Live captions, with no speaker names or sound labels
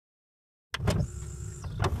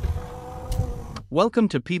Welcome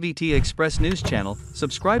to PBT Express News Channel.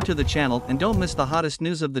 Subscribe to the channel and don't miss the hottest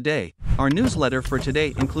news of the day. Our newsletter for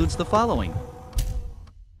today includes the following.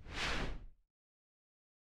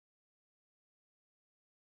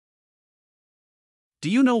 Do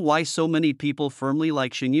you know why so many people firmly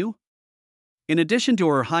like Shen Yue? In addition to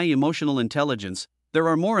her high emotional intelligence, there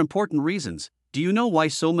are more important reasons. Do you know why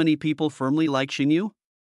so many people firmly like Shen Yue?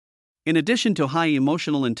 In addition to high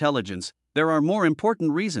emotional intelligence, there are more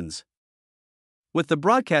important reasons. With the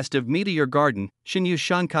broadcast of Meteor Garden, Shen Yue's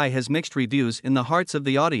Shankai has mixed reviews in the hearts of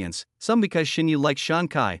the audience, some because Shen Yue likes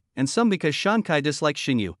Shankai, and some because Shankai dislikes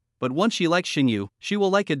Shen Yue, but once she likes Shen Yue, she will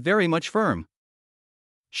like it very much firm.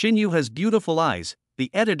 Shen Yue has beautiful eyes.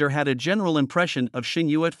 The editor had a general impression of Shen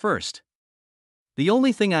Yue at first. The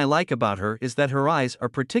only thing I like about her is that her eyes are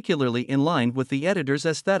particularly in line with the editor's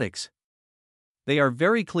aesthetics. They are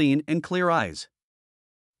very clean and clear eyes.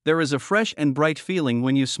 There is a fresh and bright feeling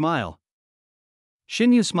when you smile.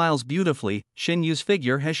 Shen Yue smiles beautifully. Shen Yue's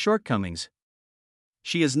figure has shortcomings.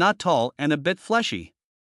 She is not tall and a bit fleshy.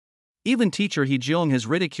 Even teacher He Jiong has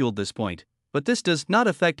ridiculed this point, but this does not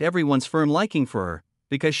affect everyone's firm liking for her,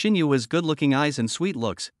 because Shen Yue has good-looking eyes and sweet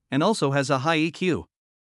looks, and also has a high EQ.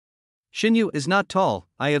 Shen Yue is not tall.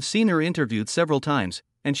 I have seen her interviewed several times,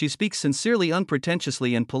 and she speaks sincerely,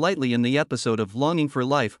 unpretentiously and politely. In the episode of Longing for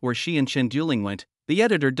Life where she and Chen Duling went, the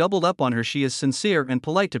editor doubled up on her. She is sincere and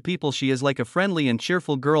polite to people. She is like a friendly and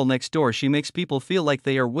cheerful girl next door. She makes people feel like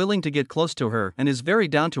they are willing to get close to her and is very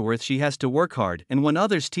down to earth. She has to work hard, and when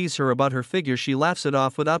others tease her about her figure, she laughs it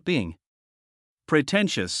off without being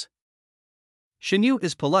pretentious. Shen Yue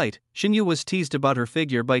is polite. Shen Yue was teased about her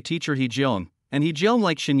figure by teacher He Jiong, and He Jiong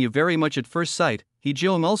liked Shen Yue very much at first sight. He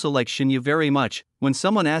Jiong also liked Shen Yue very much. When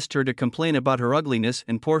someone asked her to complain about her ugliness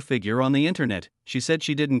and poor figure on the internet, she said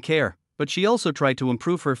she didn't care, but she also tried to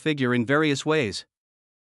improve her figure in various ways.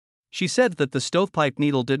 She said that the stovepipe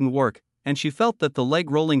needle didn't work, and she felt that the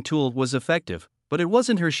leg rolling tool was effective, but it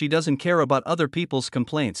wasn't her. She doesn't care about other people's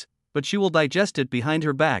complaints, but she will digest it behind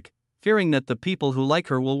her back, fearing that the people who like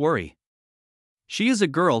her will worry. She is a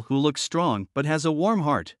girl who looks strong but has a warm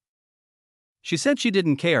heart. She said she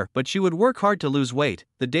didn't care, but she would work hard to lose weight.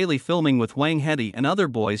 The daily filming with Wang Hedi and other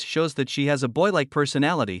boys shows that she has a boy-like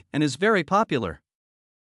personality and is very popular.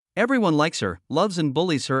 Everyone likes her, loves and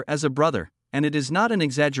bullies her as a brother, and it is not an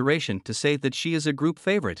exaggeration to say that she is a group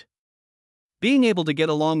favorite. Being able to get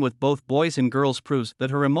along with both boys and girls proves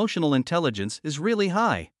that her emotional intelligence is really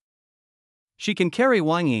high. She can carry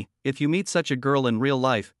Wang Yi. If you meet such a girl in real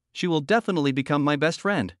life, she will definitely become my best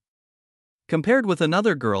friend. Compared with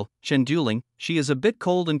another girl, Chen Duling, she is a bit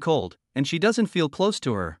cold, and she doesn't feel close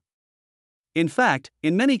to her. In fact,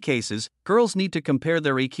 in many cases, girls need to compare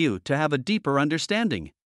their EQ to have a deeper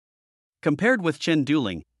understanding. Compared with Chen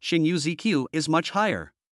Duling, Shen Yue's EQ is much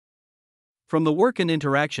higher. From the work and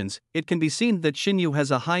interactions, it can be seen that Shen Yue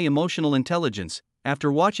has a high emotional intelligence.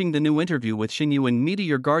 After watching the new interview with Shen Yue in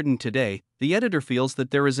Meteor Garden today, the editor feels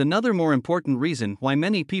that there is another more important reason why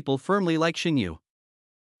many people firmly like Shen Yue.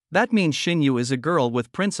 That means Shen Yue is a girl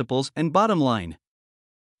with principles and bottom line.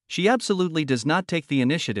 She absolutely does not take the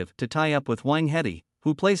initiative to tie up with Wang Hedi,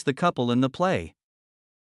 who plays the couple in the play.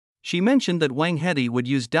 She mentioned that Wang Hedi would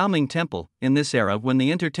use Daoming Temple. In this era when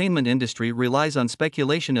the entertainment industry relies on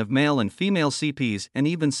speculation of male and female CPs and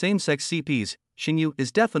even same-sex CPs, Shen Yue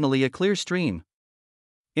is definitely a clear stream.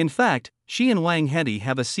 In fact, she and Wang Hedi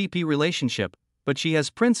have a CP relationship, but she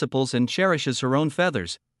has principles and cherishes her own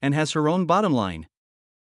feathers, and has her own bottom line.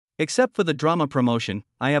 Except for the drama promotion,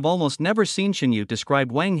 I have almost never seen Shen Yue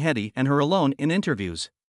describe Wang Hedi and her alone in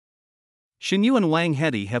interviews. Shen Yue and Wang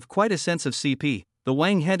Hedi have quite a sense of CP. The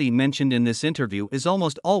Wang Hedi mentioned in this interview is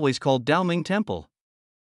almost always called Daoming Temple.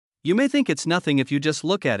 You may think it's nothing if you just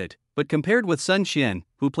look at it, but compared with Sun Xian,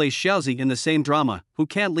 who plays Xiaozi in the same drama, who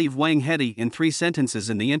can't leave Wang Hedi in 3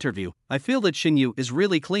 sentences in the interview, I feel that Shen Yue is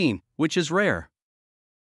really clean, which is rare.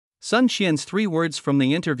 Sun Xian's 3 words from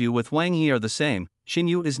the interview with Wang Yi are the same. Shen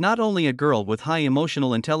Yue is not only a girl with high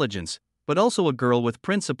emotional intelligence, but also a girl with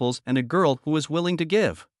principles and a girl who is willing to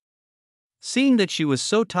give. Seeing that she was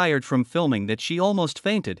so tired from filming that she almost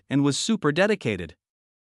fainted and was super dedicated.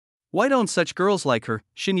 Why don't such girls like her?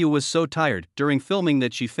 Shen Yue was so tired during filming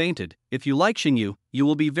that she fainted. If you like Shen Yue, you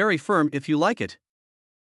will be very firm if you like it.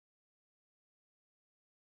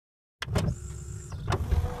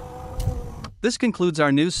 This concludes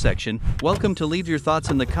our news section. Welcome to leave your thoughts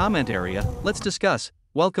in the comment area. Let's discuss.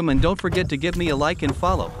 Welcome and don't forget to give me a like and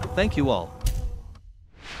follow. Thank you all.